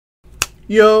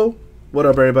Yo, what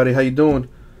up everybody? How you doing?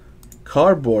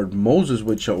 Cardboard Moses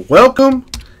with you. Welcome,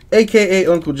 aka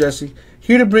Uncle Jesse,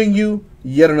 here to bring you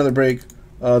yet another break.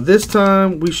 This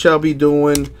time we shall be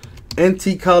doing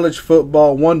NT College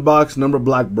Football 1-box number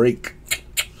block break.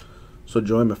 So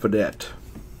join me for that.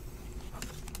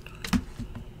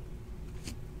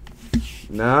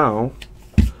 Now,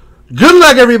 good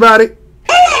luck everybody.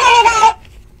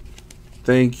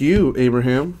 Thank you,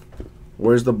 Abraham.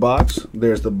 Where's the box?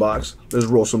 There's the box. Let's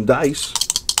roll some dice.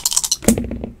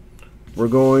 We're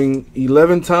going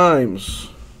 11 times.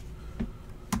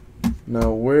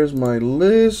 Now, where's my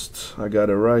list? I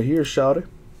got it right here, shout it.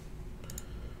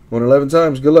 Going 11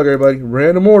 times. Good luck, everybody.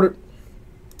 Random order.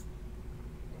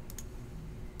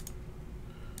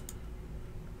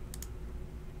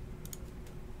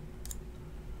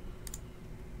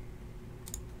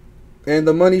 And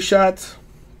the money shot.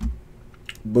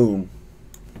 Boom.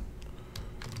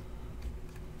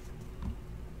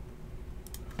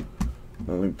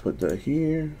 Let me put that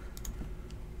here.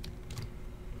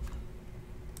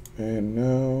 And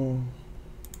now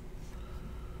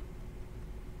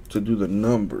to do the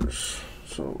numbers.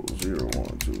 So 0,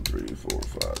 1, 2, 3, 4,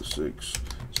 5, 6,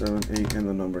 7, 8, and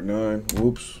the number 9.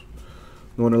 Whoops.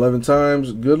 Going 11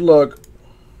 times. Good luck.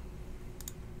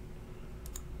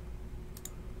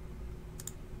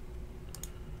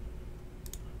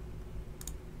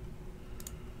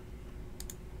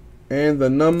 And the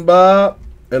number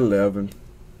 11.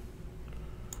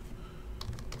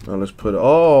 Now let's put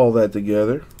all that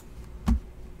together.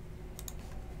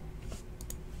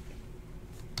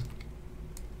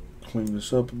 Clean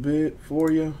this up a bit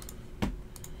for you.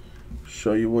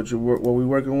 Show you what we're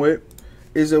working with.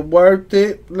 Is it worth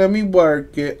it? Let me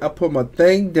work it. I put my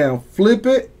thing down, flip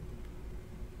it,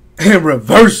 and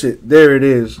reverse it. There it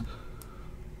is.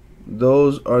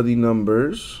 Those are the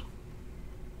numbers.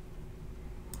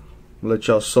 Let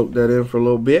y'all soak that in for a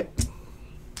little bit.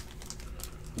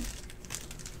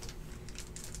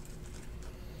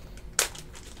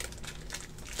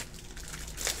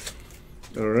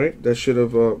 All right, that should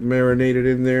have marinated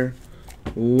in there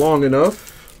long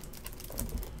enough.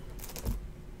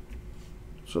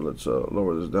 So let's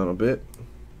lower this down a bit.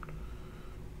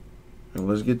 And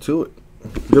let's get to it.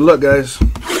 Good luck, guys.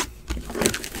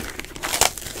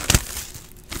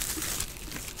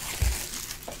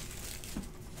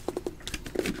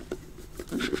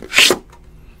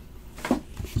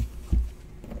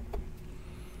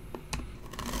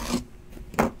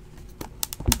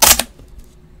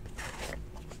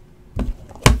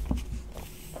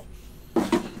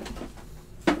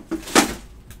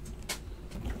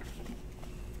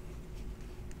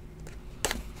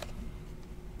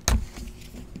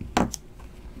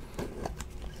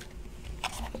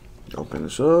 Open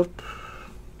this up.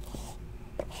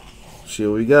 See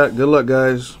what we got. Good luck,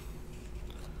 guys.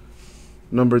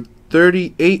 Number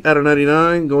 38 out of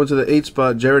 99. Going to the 8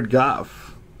 spot, Jared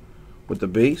Goff with the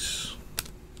base.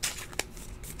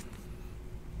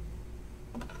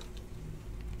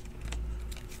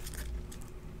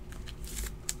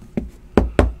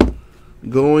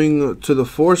 Going to the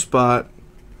 4 spot,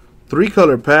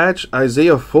 3-color patch,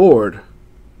 Isaiah Ford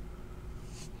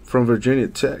from Virginia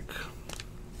Tech.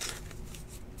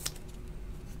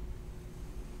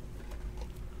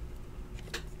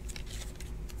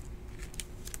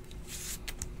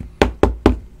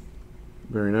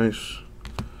 Very nice.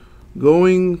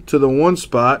 Going to the 1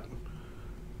 spot,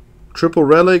 triple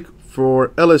relic for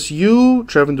LSU,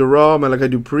 Trevin Durrell, Malachi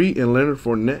Dupree, and Leonard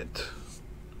Fournette.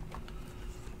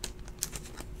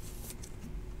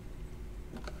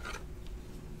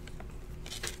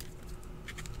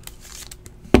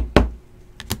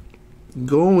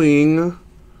 Going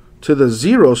to the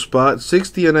 0 spot,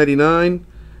 60 and 99,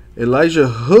 Elijah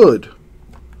Hood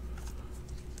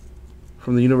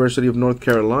from the University of North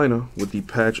Carolina with the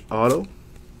patch auto.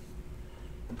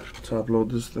 Top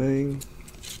load this thing.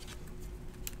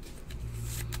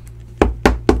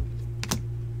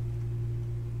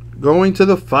 Going to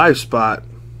the 5 spot,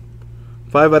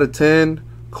 5 out of 10,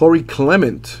 Corey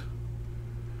Clement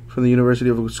from the University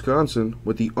of Wisconsin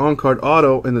with the on-card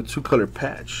auto and the 2-color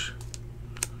patch.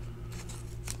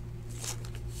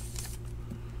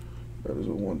 That is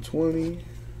a 120.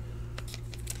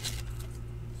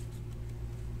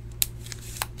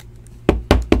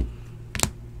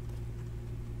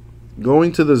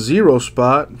 Going to the 0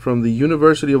 spot from the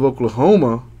University of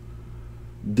Oklahoma,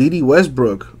 Dede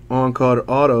Westbrook on-card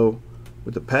auto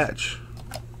with the patch.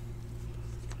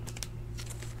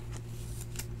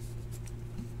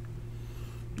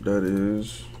 That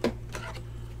is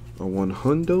a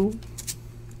 100.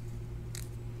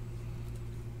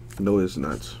 No, it's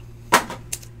not.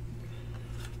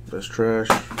 That's trash.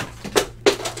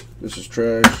 This is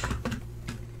trash.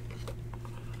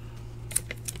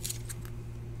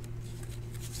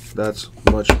 That's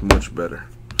much, much better.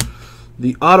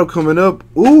 The auto coming up.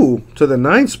 Ooh, to the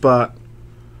 9 spot.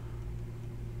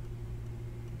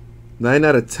 9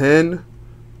 out of 10.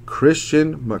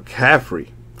 Christian McCaffrey.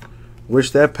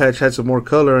 Wish that patch had some more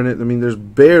color in it. I mean, there's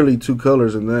barely 2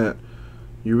 colors in that.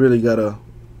 You really got to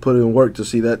put in work to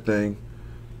see that thing.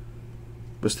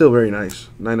 But still very nice.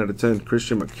 9 out of 10.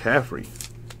 Christian McCaffrey.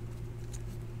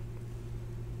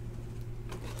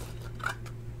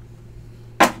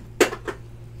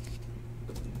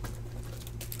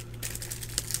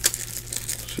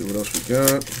 See what else we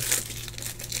got.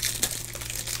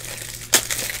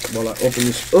 While I open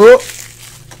this up,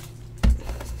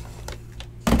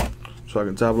 so I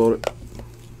can top load it.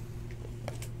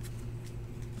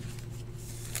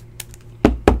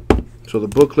 So the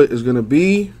booklet is going to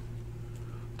be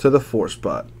to the 4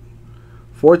 spot.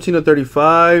 14 of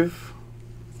 35.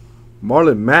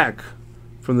 Marlon Mack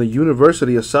from the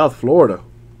University of South Florida.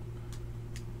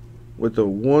 With the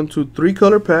 1, 2, 3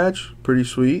 color patch. Pretty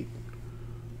sweet.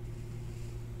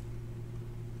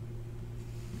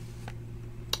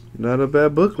 Not a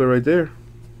bad booklet right there.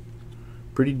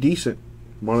 Pretty decent.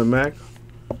 Marlon Mack.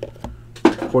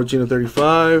 14 of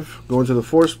 35. Going to the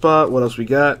 4 spot. What else we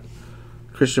got?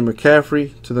 Christian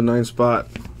McCaffrey to the 9 spot.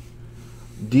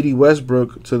 D.D.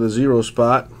 Westbrook to the 0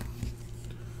 spot.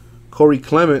 Corey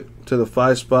Clement to the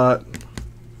 5 spot.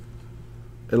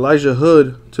 Elijah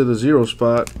Hood to the 0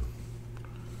 spot.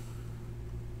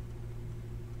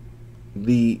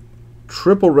 The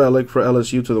triple relic for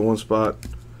LSU to the 1 spot.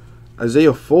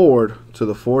 Isaiah Ford to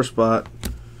the 4 spot.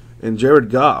 And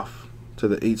Jared Goff to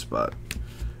the 8 spot.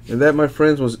 And that, my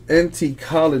friends, was NT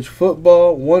College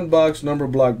Football 1 box number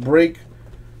block break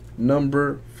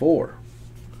number 4.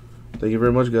 Thank you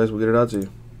very much, guys. We'll get it out to you.